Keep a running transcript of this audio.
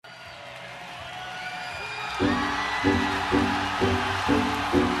This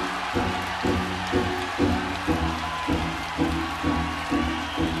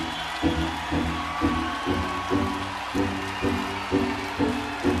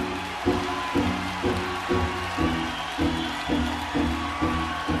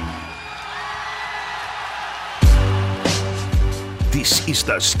is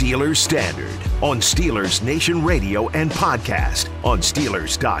the Steelers Standard on Steelers Nation Radio and podcast on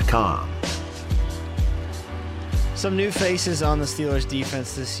Steelers.com. Some new faces on the Steelers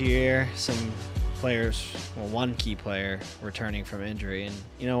defense this year. Some players, well, one key player returning from injury. And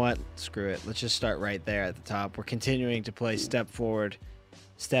you know what? Screw it. Let's just start right there at the top. We're continuing to play step forward,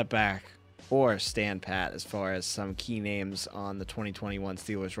 step back, or stand pat as far as some key names on the 2021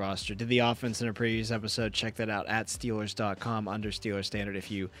 Steelers roster. Did the offense in a previous episode. Check that out at Steelers.com under Steelers Standard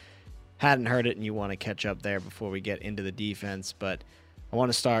if you hadn't heard it and you want to catch up there before we get into the defense. But I want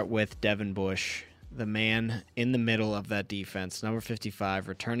to start with Devin Bush, the man in the middle of that defense, number 55,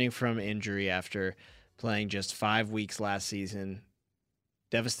 returning from injury after playing just 5 weeks last season.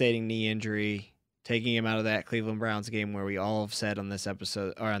 Devastating knee injury, taking him out of that Cleveland Browns game where we all have said on this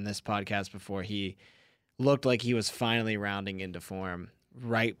episode or on this podcast before, he looked like he was finally rounding into form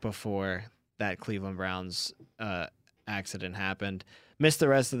right before that Cleveland Browns accident happened. Missed the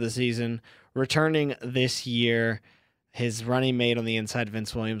rest of the season. Returning this year, his running mate on the inside,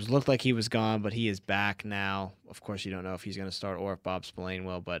 Vince Williams, looked like he was gone, but he is back now. Of course, you don't know if he's going to start or if Bob Spillane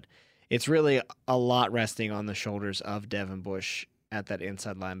will, but it's really a lot resting on the shoulders of Devin Bush at that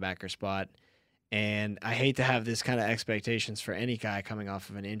inside linebacker spot. And I hate to have this kind of expectations for any guy coming off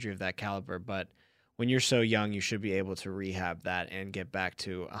of an injury of that caliber, but when you're so young, you should be able to rehab that and get back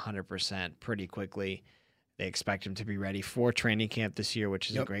to 100% pretty quickly. They expect him to be ready for training camp this year, which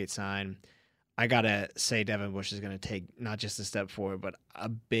is a great sign. I got to say Devin Bush is going to take not just a step forward, but a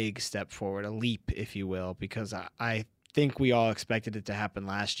big step forward, a leap, if you will, because I think we all expected it to happen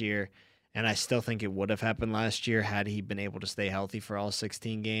last year. And I still think it would have happened last year had he been able to stay healthy for all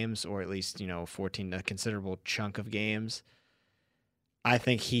 16 games, or at least, 14, a considerable chunk of games. I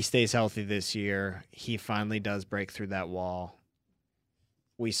think he stays healthy this year. He finally does break through that wall.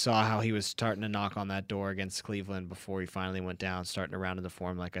 We saw how he was starting to knock on that door against Cleveland before he finally went down, starting to round into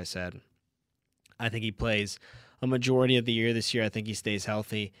form, like I said. I think he plays a majority of the year this year. I think he stays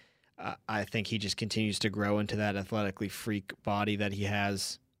healthy. I think he just continues to grow into that athletically freak body that he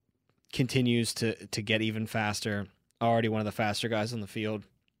has. Continues to get even faster, already one of the faster guys on the field.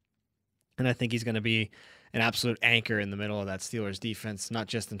 And I think he's going to be an absolute anchor in the middle of that Steelers defense, not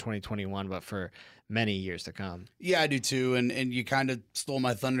just in 2021, but for many years to come. Yeah, I do too. And you kind of stole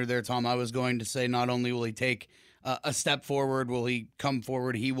my thunder there, Tom. I was going to say not only will he take a step forward, will he come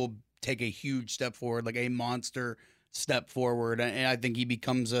forward, he will take a huge step forward, like a monster step forward. And I think he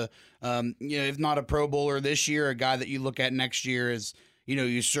becomes if not a Pro Bowler this year, a guy that you look at next year as,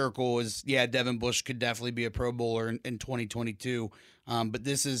 you circle is, Devin Bush could definitely be a Pro Bowler in 2022. But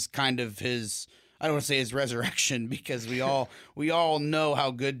this is kind of his, I don't want to say his resurrection, because we all know how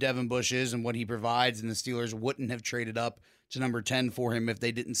good Devin Bush is and what he provides, and the Steelers wouldn't have traded up to number 10 for him if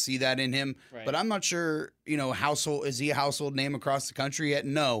they didn't see that in him. Right. But I'm not sure, is he a household name across the country yet?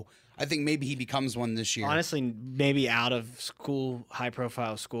 No. I think maybe he becomes one this year. Honestly, maybe out of school,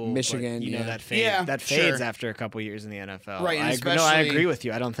 high-profile school, Michigan. But, that fades after a couple years in the NFL. Right, I agree with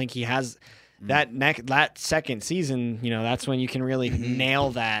you. I don't think he has that second season. That's when you can really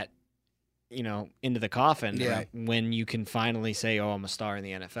nail that, into the coffin. Yeah. Right? When you can finally say, "Oh, I'm a star in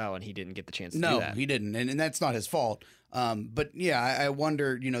the NFL," and he didn't get the chance to do that. No, he didn't, and that's not his fault. But I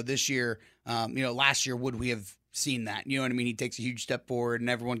wonder, this year, last year, would we have seen that? You know what I mean? He takes a huge step forward, and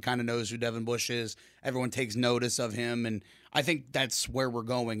everyone kind of knows who Devin Bush is. Everyone takes notice of him, and I think that's where we're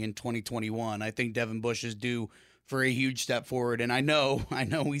going in 2021. I think Devin Bush is due for a huge step forward, and I know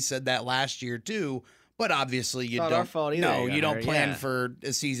we said that last year too, but obviously you don't. Our fault either. No, you don't plan for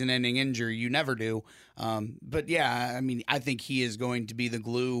a season-ending injury. You never do. But I think he is going to be the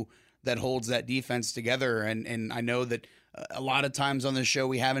glue that holds that defense together, and I know that a lot of times on this show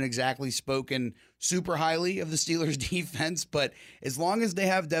we haven't exactly spoken super highly of the Steelers defense, but as long as they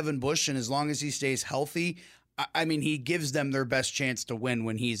have Devin Bush and as long as he stays healthy, he gives them their best chance to win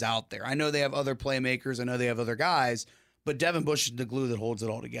when he's out there. I know they have other playmakers, I know they have other guys, but Devin Bush is the glue that holds it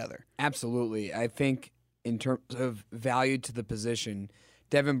all together. Absolutely. I think in terms of value to the position,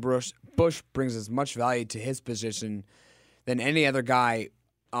 Devin Bush brings as much value to his position than any other guy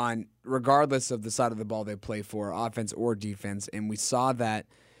on, regardless of the side of the ball they play for, offense or defense. And we saw that.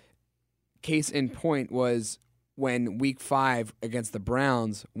 Case in point was when week 5 against the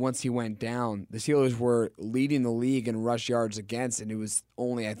Browns, once he went down, the Steelers were leading the league in rush yards against, and it was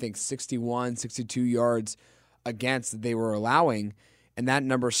only, I think, 61, 62 yards against that they were allowing, and that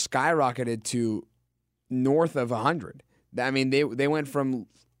number skyrocketed to north of 100. I mean, they went from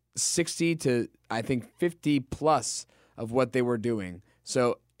 60 to, I think, 50 plus of what they were doing.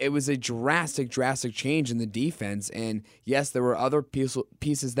 So it was a drastic change in the defense. And yes, there were other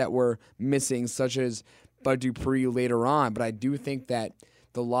pieces that were missing, such as Bud Dupree later on. But I do think that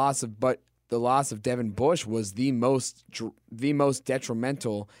the loss of Devin Bush was the most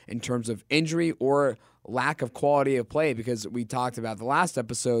detrimental in terms of injury or lack of quality of play, because we talked about the last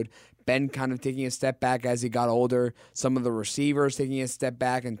episode, Ben kind of taking a step back as he got older, some of the receivers taking a step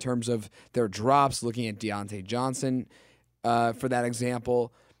back in terms of their drops, looking at Deontay Johnson for that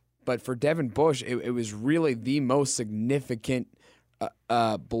example. But for Devin Bush, it was really the most significant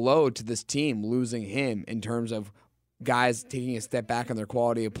blow to this team, losing him in terms of guys taking a step back on their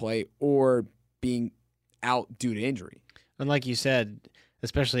quality of play or being out due to injury. And like you said,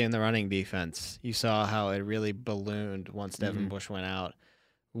 especially in the running defense, you saw how it really ballooned once Devin Bush went out.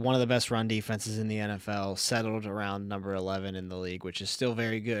 One of the best run defenses in the NFL, settled around number 11 in the league, which is still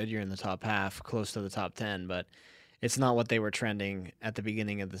very good. You're in the top half, close to the top 10, but it's not what they were trending at the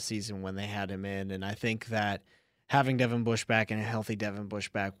beginning of the season when they had him in. And I think that having Devin Bush back and a healthy Devin Bush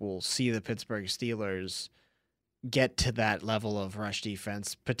back will see the Pittsburgh Steelers get to that level of rush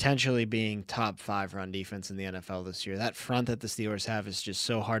defense, potentially being top 5 run defense in the NFL this year. That front that the Steelers have is just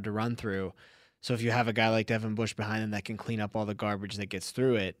so hard to run through. So if you have a guy like Devin Bush behind him that can clean up all the garbage that gets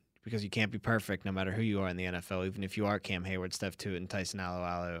through it, because you can't be perfect no matter who you are in the NFL, even if you are Cam Hayward, Steph Tuitt, and Tyson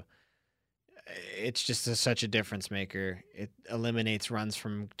Alualu, it's just such a difference maker. It eliminates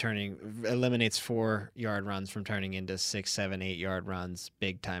 4-yard runs from turning into 6, 7, 8-yard runs,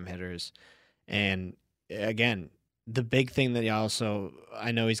 big time hitters. And again, the big thing that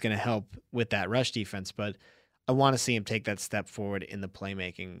I know he's going to help with that rush defense, but I want to see him take that step forward in the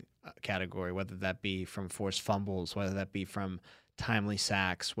playmaking category, whether that be from forced fumbles, whether that be from timely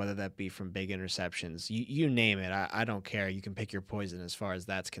sacks, whether that be from big interceptions. You name it. I don't care. You can pick your poison as far as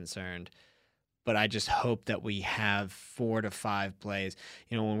that's concerned. But I just hope that we have 4 to 5 plays.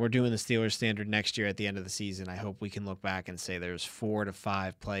 You know, when we're doing the Steelers standard next year at the end of the season, I hope we can look back and say there's 4 to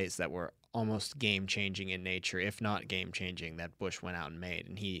 5 plays that were almost game-changing in nature, if not game-changing, that Bush went out and made.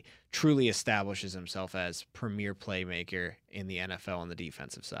 And he truly establishes himself as premier playmaker in the NFL on the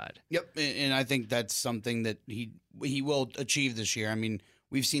defensive side. Yep, and I think that's something that he will achieve this year. I mean,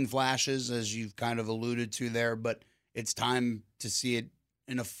 we've seen flashes, as you've kind of alluded to there, but it's time to see it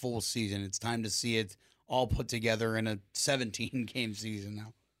in a full season. It's time to see it all put together in a 17-game season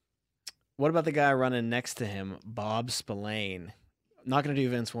now. What about the guy running next to him, Bob Spillane? Not going to do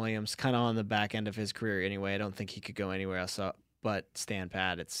Vince Williams, kind of on the back end of his career anyway. I don't think he could go anywhere else but stand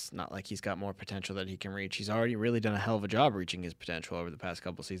pat. It's not like he's got more potential that he can reach. He's already really done a hell of a job reaching his potential over the past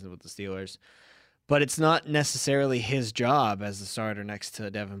couple seasons with the Steelers. But it's not necessarily his job as the starter next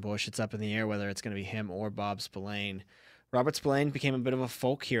to Devin Bush. It's up in the air whether it's going to be him or Bob Spillane. Robert Spillane became a bit of a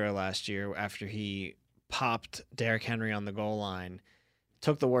folk hero last year after he popped Derrick Henry on the goal line.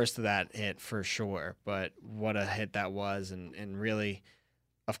 Took the worst of that hit for sure, but what a hit that was. And really,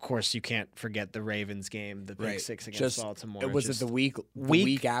 of course, you can't forget the Ravens game, the Big Six against Baltimore. Was it the week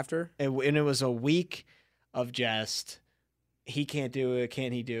after? And it was a week of just, he can't do it,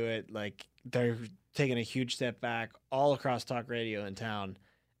 can he do it? Like, they're taking a huge step back all across talk radio in town.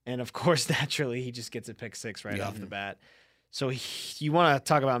 And, of course, naturally, he just gets a pick 6 right off the bat. So you want to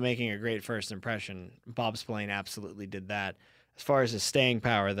talk about making a great first impression. Bob Spillane absolutely did that. As far as his staying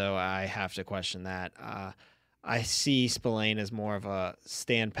power, though, I have to question that. I see Spillane as more of a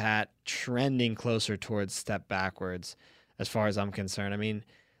stand pat, trending closer towards step backwards as far as I'm concerned. I mean,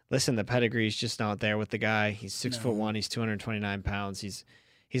 listen, the pedigree's just not there with the guy. He's 6'1", he's 229 pounds. He's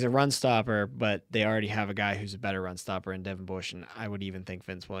a run stopper, but they already have a guy who's a better run stopper in Devin Bush, and I would even think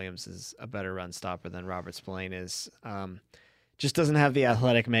Vince Williams is a better run stopper than Robert Spillane is. Just doesn't have the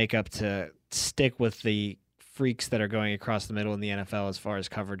athletic makeup to stick with the freaks that are going across the middle in the NFL as far as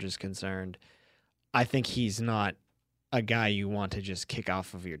coverage is concerned. I think he's not a guy you want to just kick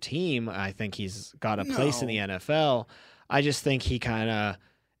off of your team. I think he's got a place in the NFL. I just think he kind of,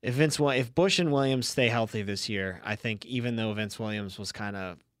 if Bush and Williams stay healthy this year, I think even though Vince Williams was kind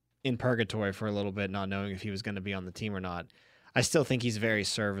of in purgatory for a little bit, not knowing if he was going to be on the team or not, I still think he's very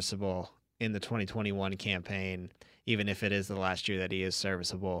serviceable in the 2021 campaign, even if it is the last year that he is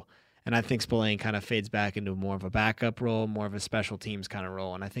serviceable. And I think Spillane kind of fades back into more of a backup role, more of a special teams kind of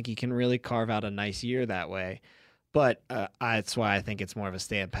role. And I think he can really carve out a nice year that way. But that's why I think it's more of a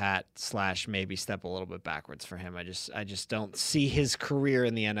stand pat / maybe step a little bit backwards for him. I just don't see his career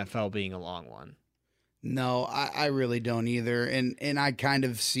in the NFL being a long one. No, I really don't either. And I kind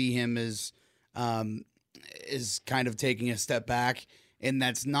of see him as kind of taking a step back. And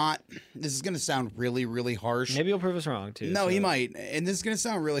this is going to sound really, really harsh. Maybe he'll prove us wrong too. No, he might. And this is going to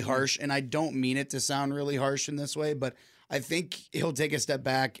sound really harsh. And I don't mean it to sound really harsh in this way, but I think he'll take a step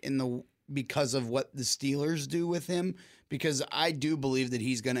back because of what the Steelers do with him, because I do believe that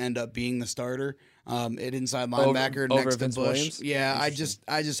he's going to end up being the starter at inside linebacker next to Bush. Williams? Yeah, I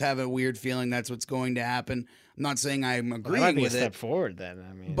just have a weird feeling that's what's going to happen. I'm not saying I'm agreeing that might be with a step it. forward then.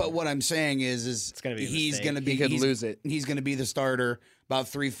 I mean, But what I'm saying is it's gonna be a he's mistake. going to be He could lose it. He's going to be the starter about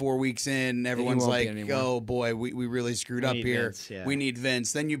 3-4 weeks in. Everyone's won't be like, anymore. "Oh boy, we really screwed up need here. Vince, yeah. We need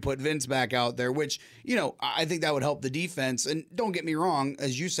Vince." Then you put Vince back out there, which I think that would help the defense. And don't get me wrong,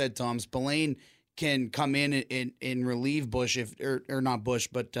 as you said, Tom, Spillane can come in and relieve Bush or not Bush,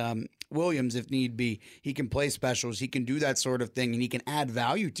 but Williams if need be. He can play specials. He can do that sort of thing, and he can add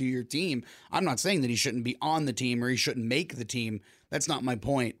value to your team. I'm not saying that he shouldn't be on the team or he shouldn't make the team. That's not my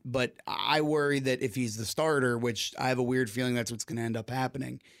point. But I worry that if he's the starter, which I have a weird feeling that's what's going to end up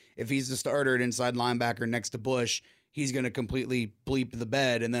happening, if he's the starter at inside linebacker next to Bush, he's going to completely bleep the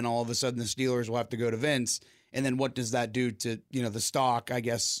bed, and then all of a sudden the Steelers will have to go to Vince. And then what does that do to the stock, I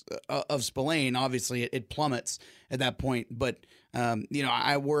guess, of Spillane? Obviously, it plummets at that point. But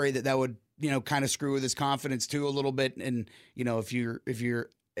I worry that would kind of screw with his confidence too a little bit. And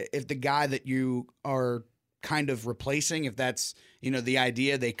if the guy that you are kind of replacing, if that's the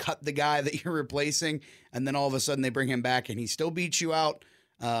idea, they cut the guy that you're replacing, and then all of a sudden they bring him back and he still beats you out.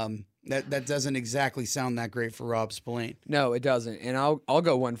 That doesn't exactly sound that great for Rob Spillane. No, it doesn't. And I'll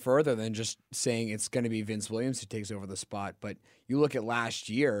go one further than just saying it's going to be Vince Williams who takes over the spot. But you look at last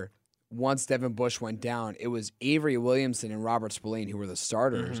year, once Devin Bush went down, it was Avery Williamson and Robert Spillane who were the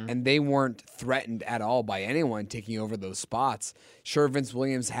starters, and they weren't threatened at all by anyone taking over those spots. Sure, Vince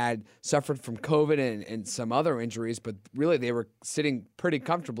Williams had suffered from COVID and some other injuries, but really they were sitting pretty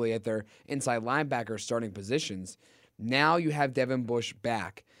comfortably at their inside linebacker starting positions. Now you have Devin Bush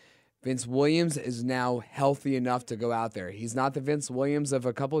back. Vince Williams is now healthy enough to go out there. He's not the Vince Williams of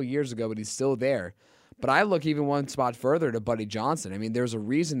a couple of years ago, but he's still there. But I look even one spot further to Buddy Johnson. I mean, there's a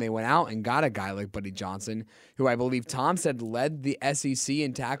reason they went out and got a guy like Buddy Johnson, who I believe Tom said led the SEC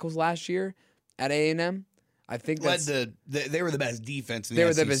in tackles last year at A&M. I think they were the best defense in they the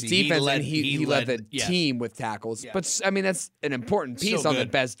were SEC. the best defense, and he led the yes. team with tackles. Yeah. But, I mean, that's an important piece So on the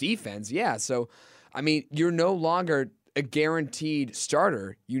good. best defense. Yeah, so, I mean, you're no longer a guaranteed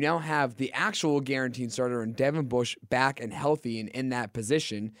starter. You now have the actual guaranteed starter in Devin Bush back and healthy and in that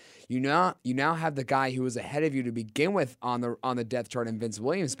position. You now have the guy who was ahead of you to begin with on the depth chart in Vince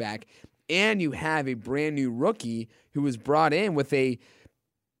Williams back, and you have a brand new rookie who was brought in with a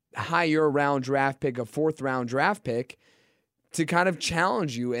higher round draft pick, a 4th round draft pick, to kind of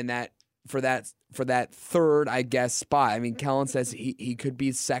challenge you in that for that third, I guess, spot. I mean, Kellen says he could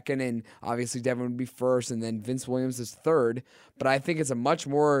be second, and obviously Devin would be first, and then Vince Williams is third. But I think it's a much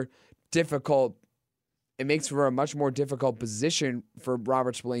more difficult. It makes for a much more difficult position for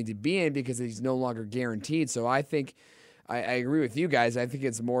Robert Spillane to be in because he's no longer guaranteed. So I think I agree with you guys. I think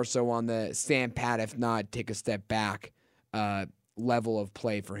it's more so on the stand pat, if not take a step back, level of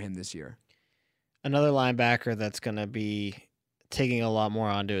play for him this year. Another linebacker that's going to be taking a lot more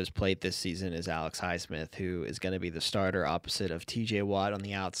onto his plate this season is Alex Highsmith, who is going to be the starter opposite of TJ Watt on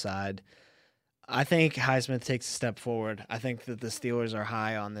the outside. I think Highsmith takes a step forward. I think that the Steelers are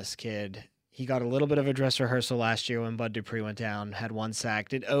high on this kid. He got a little bit of a dress rehearsal last year when Bud Dupree went down, had 1 sack,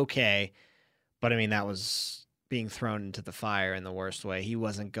 did okay, but I mean, that was being thrown into the fire in the worst way. He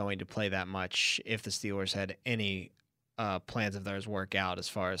wasn't going to play that much if the Steelers had any plans of theirs work out as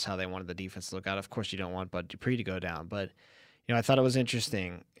far as how they wanted the defense to look out. Of course, you don't want Bud Dupree to go down, but I thought it was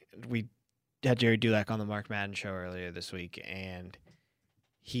interesting. We had Jerry Dulac on the Mark Madden show earlier this week, and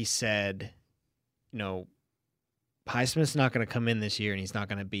he said, Highsmith's not going to come in this year, and he's not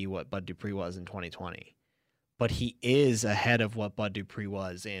going to be what Bud Dupree was in 2020. But he is ahead of what Bud Dupree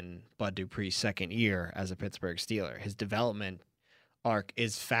was in Bud Dupree's second year as a Pittsburgh Steeler. His development arc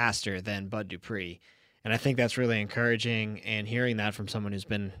is faster than Bud Dupree, and I think that's really encouraging. And hearing that from someone who's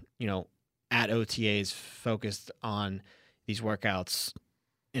been, at OTAs focused on these workouts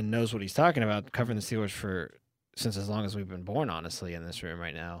and knows what he's talking about, covering the Steelers since as long as we've been born, honestly, in this room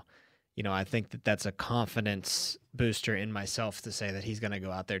right now. I think that that's a confidence booster in myself to say that he's going to go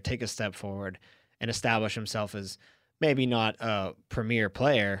out there, take a step forward, and establish himself as maybe not a premier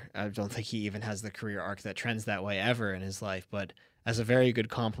player. I don't think he even has the career arc that trends that way ever in his life, but as a very good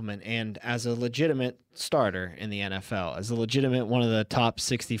complement and as a legitimate starter in the NFL, as a legitimate one of the top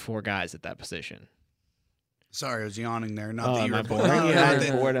 64 guys at that position. Sorry, I was yawning there. Not that you were boring.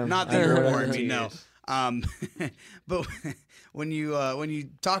 Not that you were boring me. No. But when you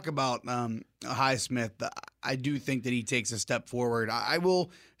talk about Highsmith, I do think that he takes a step forward. I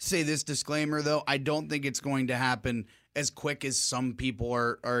will say this disclaimer though: I don't think it's going to happen as quick as some people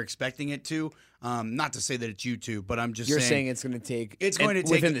are expecting it to. Not to say that it's you two, but I'm just You're saying saying it's going to take. It's going to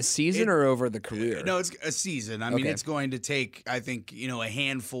take within the season or over the career. No, it's a season. I mean, it's going to take, I think, a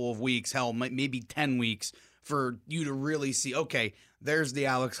handful of weeks, hell, maybe 10 weeks for you to really see, okay, there's the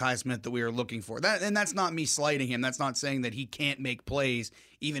Alex Highsmith that we are looking for. And that's not me slighting him. That's not saying that he can't make plays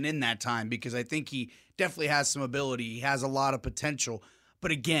even in that time, because I think he definitely has some ability. He has a lot of potential. But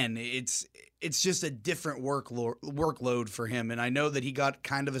again, it's just a different workload for him. And I know that he got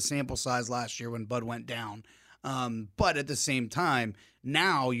kind of a sample size last year when Bud went down. But at the same time,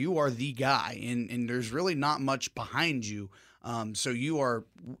 now you are the guy, and there's really not much behind you. So you are,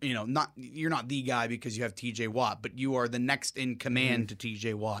 you're not the guy because you have TJ Watt, but you are the next in command to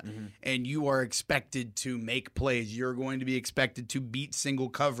TJ Watt, and you are expected to make plays. You're going to be expected to beat single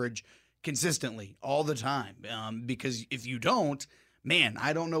coverage consistently all the time. Because if you don't, man,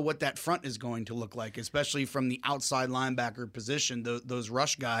 I don't know what that front is going to look like, especially from the outside linebacker position, those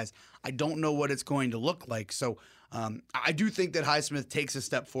rush guys. I don't know what it's going to look like. So I do think that Highsmith takes a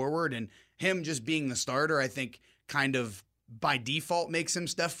step forward, and him just being the starter, I think, kind of by default makes him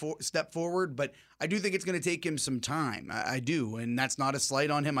step forward. But I do think it's going to take him some time. I do, and that's not a slight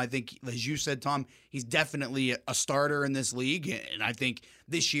on him. I think, as you said, Tom, he's definitely a starter in this league, and I think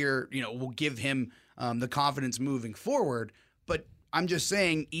this year, will give him the confidence moving forward. But I'm just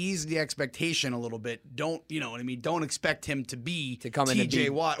saying, ease the expectation a little bit. Don't, don't expect him to come in TJ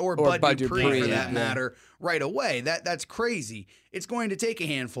Watt or Bud Dupree for that matter right away. That's crazy. It's going to take a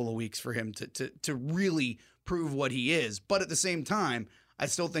handful of weeks for him to really prove what he is. But at the same time, I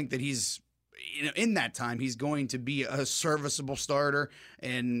still think that he's, in that time, he's going to be a serviceable starter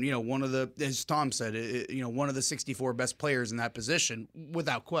and, one of the, as Tom said, one of the 64 best players in that position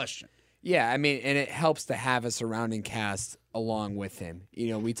without question. Yeah, I mean, and it helps to have a surrounding cast along with him.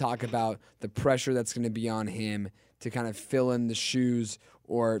 We talk about the pressure that's going to be on him to kind of fill in the shoes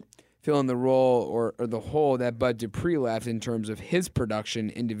or fill in the role or the hole that Bud Dupree left in terms of his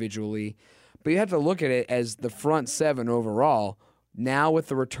production individually. But you have to look at it as the front seven overall. Now with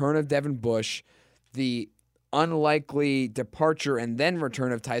the return of Devin Bush, the unlikely departure and then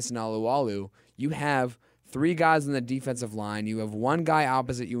return of Tyson Alualu, you have three guys on the defensive line. You have one guy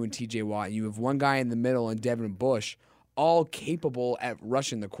opposite you in TJ Watt. You have one guy in the middle in Devin Bush, all capable at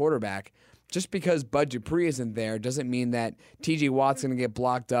rushing the quarterback. Just because Bud Dupree isn't there doesn't mean that TJ Watt's going to get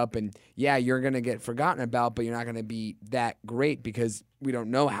blocked up and, yeah, you're going to get forgotten about, but you're not going to be that great because we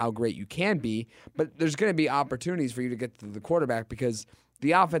don't know how great you can be. But there's going to be opportunities for you to get to the quarterback because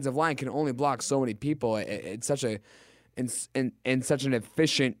the offensive line can only block so many people in such an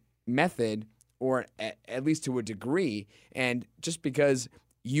efficient method, or at least to a degree. And just because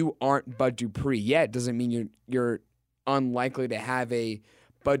you aren't Bud Dupree yet doesn't mean you're unlikely to have a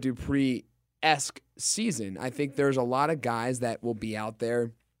Bud Dupree-esque season. I think there's a lot of guys that will be out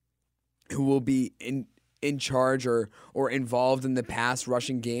there who will be in charge or involved in the pass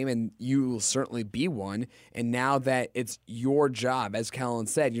rushing game, and you will certainly be one. And now that it's your job, as Kellen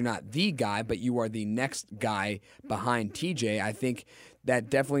said, you're not the guy, but you are the next guy behind TJ. I think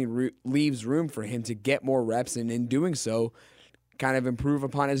that definitely leaves room for him to get more reps, and in doing so, kind of improve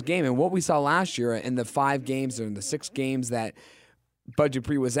upon his game. And what we saw last year in the 5 games or in the 6 games that Bud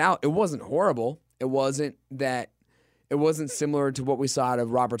Dupree was out, it wasn't horrible. It wasn't similar to what we saw out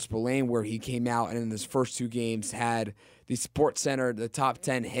of Robert Spillane, where he came out and in his first 2 games had the SportsCenter, the top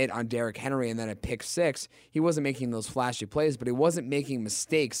 10 hit on Derrick Henry, and then a pick 6. He wasn't making those flashy plays, but he wasn't making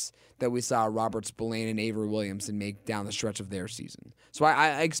mistakes that we saw Robert Spillane and Avery Williamson make down the stretch of their season. So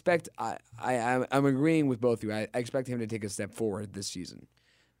I expect, I'm agreeing with both of you. I expect him to take a step forward this season.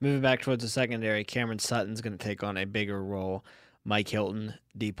 Moving back towards the secondary, Cameron Sutton's going to take on a bigger role. Mike Hilton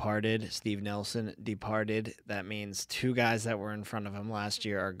departed. Steve Nelson departed. That means 2 guys that were in front of him last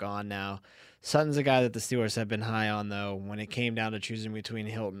year are gone now. Sutton's a guy that the Steelers have been high on, though. When it came down to choosing between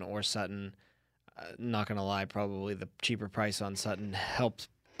Hilton or Sutton, not going to lie, probably the cheaper price on Sutton helped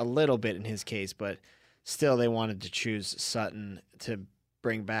a little bit in his case, but still they wanted to choose Sutton to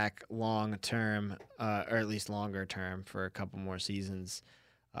bring back long-term, or at least longer term for a couple more seasons.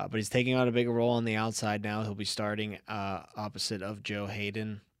 But he's taking on a bigger role on the outside now. He'll be starting opposite of Joe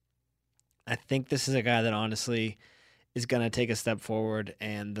Hayden. I think this is a guy that honestly is going to take a step forward.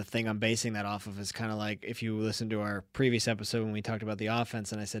 And the thing I'm basing that off of is kind of like if you listen to our previous episode when we talked about the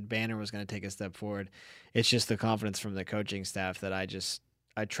offense and I said Banner was going to take a step forward, it's just the confidence from the coaching staff that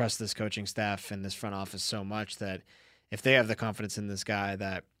I trust this coaching staff and this front office so much that if they have the confidence in this guy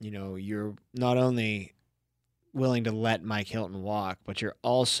that, you're not only willing to let Mike Hilton walk, but you're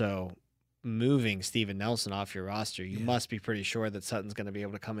also moving Steven Nelson off your roster. You must be pretty sure that Sutton's going to be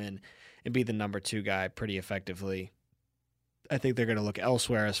able to come in and be the number 2 guy pretty effectively. I think they're going to look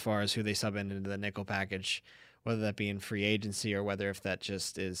elsewhere as far as who they sub into the nickel package, whether that be in free agency or whether if that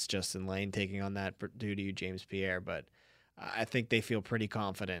just is Justin Lane taking on that due to James Pierre. But I think they feel pretty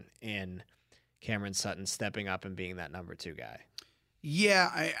confident in Cameron Sutton stepping up and being that number 2 guy. Yeah,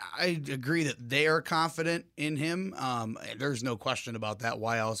 I agree that they are confident in him. There's no question about that.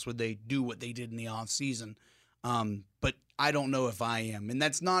 Why else would they do what they did in the offseason? But I don't know if I am. And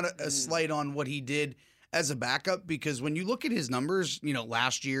that's not a slight on what he did as a backup, because when you look at his numbers,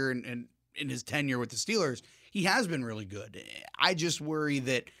 last year and in his tenure with the Steelers, he has been really good. I just worry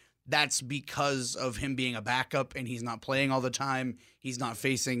that that's because of him being a backup and he's not playing all the time. He's not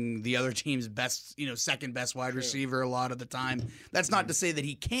facing the other team's best, second best wide receiver a lot of the time. That's not to say that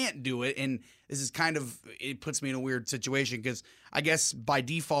he can't do it. And this is it puts me in a weird situation because I guess by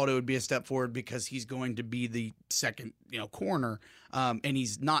default it would be a step forward because he's going to be the second, corner. And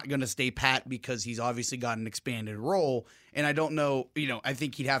he's not going to stay pat because he's obviously got an expanded role. And I don't know, I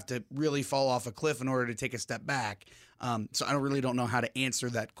think he'd have to really fall off a cliff in order to take a step back. So I really don't know how to answer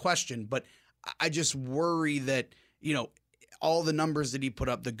that question, but I just worry that, all the numbers that he put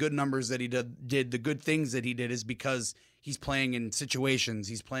up, the good numbers that he did, the good things that he did is because he's playing in situations,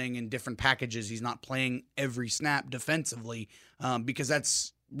 he's playing in different packages, he's not playing every snap defensively, because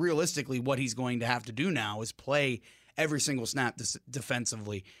that's realistically what he's going to have to do now is play every single snap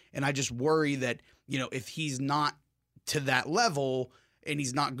defensively. And I just worry that, if he's not to that level and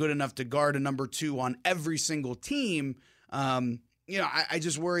he's not good enough to guard a number 2 on every single team, I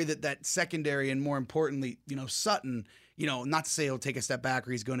just worry that secondary and more importantly, Sutton, not to say he'll take a step back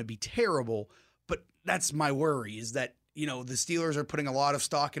or he's going to be terrible, but that's my worry is that, the Steelers are putting a lot of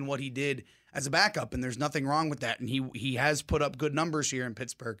stock in what he did as a backup, and there's nothing wrong with that. And he has put up good numbers here in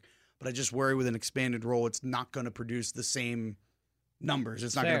Pittsburgh, but I just worry with an expanded role, it's not going to produce the same numbers.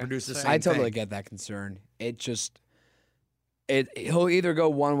 It's not going to produce the same I totally thing. get that concern. He'll either go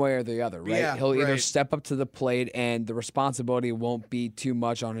one way or the other, right? Yeah, He'll either right. step up to the plate and the responsibility won't be too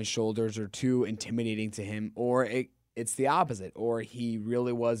much on his shoulders or too intimidating to him, or it's the opposite, or he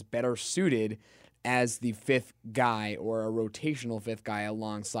really was better suited as the 5th guy or a rotational 5th guy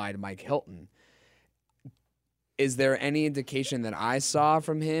alongside Mike Hilton. Is there any indication that I saw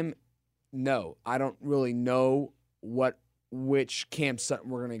from him? No. I don't really know which Cam Sutton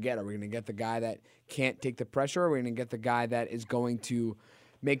we're going to get. Are we going to get the guy that can't take the pressure? Or are we going to get the guy that is going to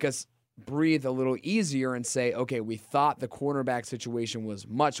make us breathe a little easier and say, okay, we thought the cornerback situation was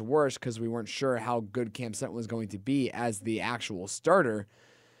much worse because we weren't sure how good Cam Sutton was going to be as the actual starter.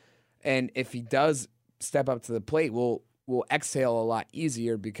 And if he does step up to the plate, we'll exhale a lot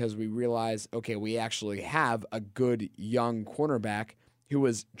easier because we realize, okay, we actually have a good young cornerback who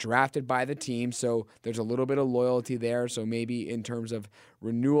was drafted by the team, so there's a little bit of loyalty there. So maybe in terms of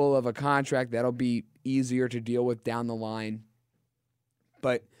renewal of a contract, that'll be easier to deal with down the line.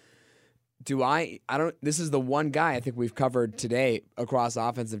 But this is the one guy I think we've covered today across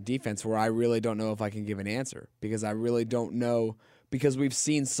offensive defense where I really don't know if I can give an answer because I really don't know, because we've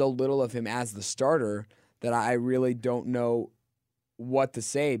seen so little of him as the starter that I really don't know what to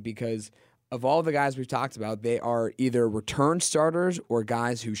say, because of all the guys we've talked about, they are either return starters or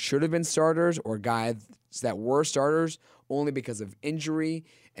guys who should have been starters or guys that were starters only because of injury,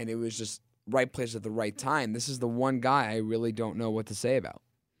 and it was just right place at the right time. This is the one guy I really don't know what to say about.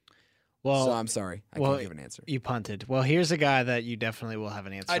 Well, so I'm sorry. I can't give an answer. You punted. Well, here's a guy that you definitely will have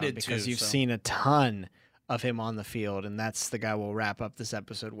an answer on because you've seen a ton of him on the field, and that's the guy we'll wrap up this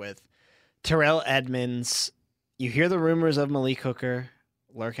episode with. Terrell Edmunds. You hear the rumors of Malik Hooker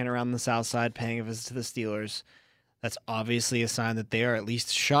lurking around the south side, paying a visit to the Steelers. That's obviously a sign that they are at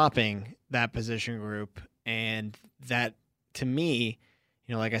least shopping that position group. And that, to me,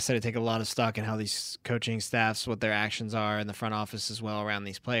 like I said, I take a lot of stock in how these coaching staffs, what their actions are in the front office as well around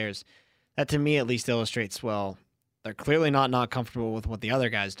these players. That, to me, at least illustrates, well, they're clearly not comfortable with what the other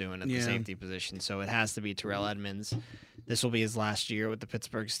guy's doing at the safety position. So it has to be Terrell Edmunds. This will be his last year with the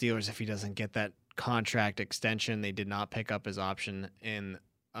Pittsburgh Steelers if he doesn't get that contract extension. They did not pick up his option in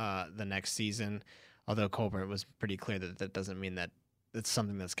the next season, although Colbert was pretty clear that that doesn't mean that it's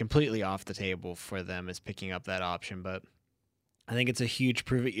something that's completely off the table for them is picking up that option. But I think it's a huge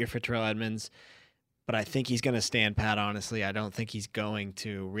prove-it year for Terrell Edmunds. but I think he's going to stand pat, honestly. I don't think he's going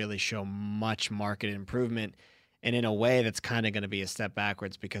to really show much market improvement. And in a way, that's kind of going to be a step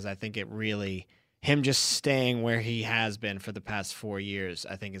backwards, because I think him just staying where he has been for the past 4 years,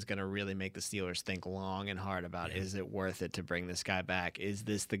 I think is going to really make the Steelers think long and hard about, is it worth it to bring this guy back? Is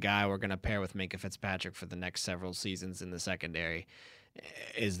this the guy we're going to pair with Minkah Fitzpatrick for the next several seasons in the secondary?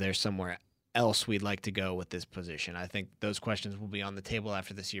 Is there somewhere else we'd like to go with this position? I think those questions will be on the table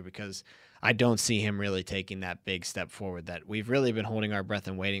after this year, because I don't see him really taking that big step forward that we've really been holding our breath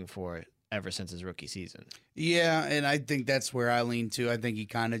and waiting for ever since his rookie season. Yeah, and I think that's where I lean to. I think he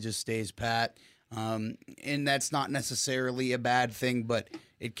kind of just stays pat. And that's not necessarily a bad thing, but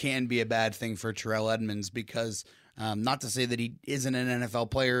it can be a bad thing for Terrell Edmunds, because not to say that he isn't an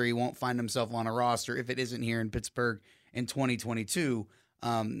NFL player, he won't find himself on a roster if it isn't here in Pittsburgh in 2022.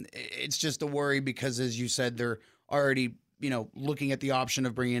 It's just a worry because, as you said, they're already looking at the option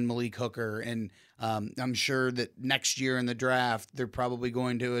of bringing in Malik Hooker, and I'm sure that next year in the draft they're probably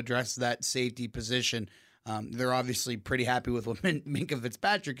going to address that safety position. They're obviously pretty happy with what Minkah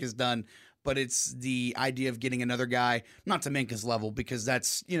Fitzpatrick has done, but it's the idea of getting another guy, not to Minkah's level, because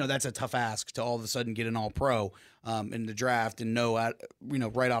that's a tough ask to all of a sudden get an All-Pro in the draft and know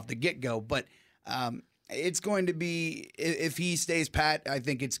right off the get-go. But it's going to be, if he stays pat, I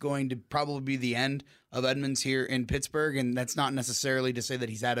think it's going to probably be the end of Edmunds here in Pittsburgh, and that's not necessarily to say that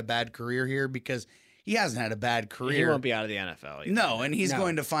he's had a bad career here, because he hasn't had a bad career. He won't be out of the NFL either. No, and he's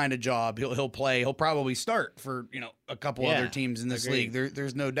going to find a job. He'll play. He'll probably start for a couple other teams in this league.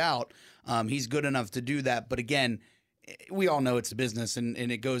 There's no doubt. He's good enough to do that. But again, we all know it's a business, and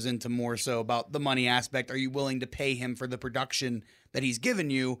it goes into more so about the money aspect. Are you willing to pay him for the production that he's given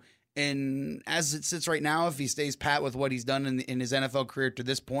you? And as it sits right now, if he stays pat with what he's done in his NFL career to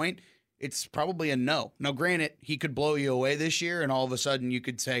this point, it's probably a no. Now, granted, he could blow you away this year, and all of a sudden you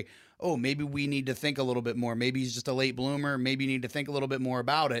could say, oh, maybe we need to think a little bit more. Maybe he's just a late bloomer. Maybe you need to think a little bit more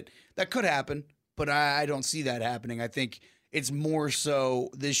about it. That could happen, but I don't see that happening. I think it's more so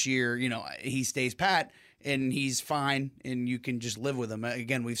this year, he stays pat and he's fine, and you can just live with him.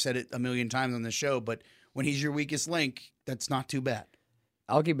 Again, we've said it a million times on the show, but when he's your weakest link, that's not too bad.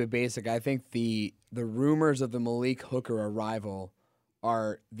 I'll keep it basic. I think the rumors of the Malik Hooker arrival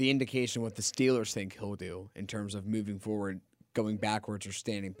are the indication what the Steelers think he'll do in terms of moving forward, going backwards, or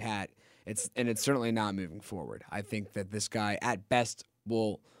standing pat. It's certainly not moving forward. I think that this guy at best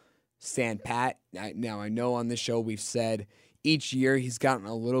will stand pat. Now, I know on this show we've said each year he's gotten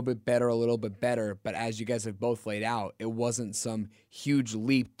a little bit better, but as you guys have both laid out, it wasn't some huge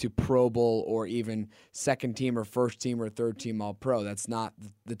leap to Pro Bowl or even second team or first team or third team All-Pro. That's not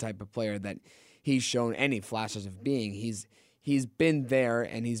the type of player that he's shown any flashes of being. He's been there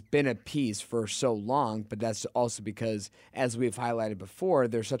and he's been a piece for so long, but that's also because, as we've highlighted before,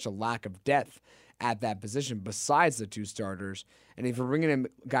 there's such a lack of depth at that position besides the two starters. And if you're bringing in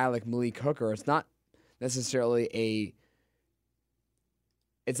a guy like Malik Hooker, it's not necessarily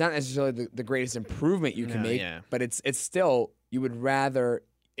the greatest improvement you can make, but it's still,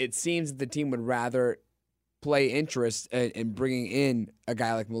 it seems that the team would rather play interest in bringing in a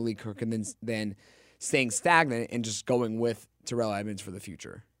guy like Malik Hooker than staying stagnant and just going with Terrell Edmunds for the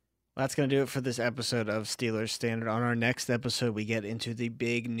future. That's going to do it for this episode of Steelers Standard. On our next episode, we get into the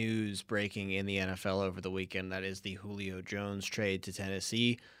big news breaking in the NFL over the weekend. That is the Julio Jones trade to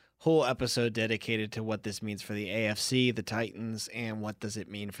Tennessee. Whole episode dedicated to what this means for the AFC, the Titans, and what does it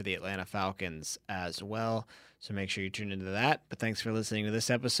mean for the Atlanta Falcons as well. So make sure you tune into that. But thanks for listening to this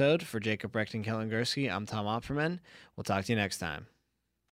episode. For Jacob Brecht and Kellen Gursky, I'm Tom Opperman. We'll talk to you next time.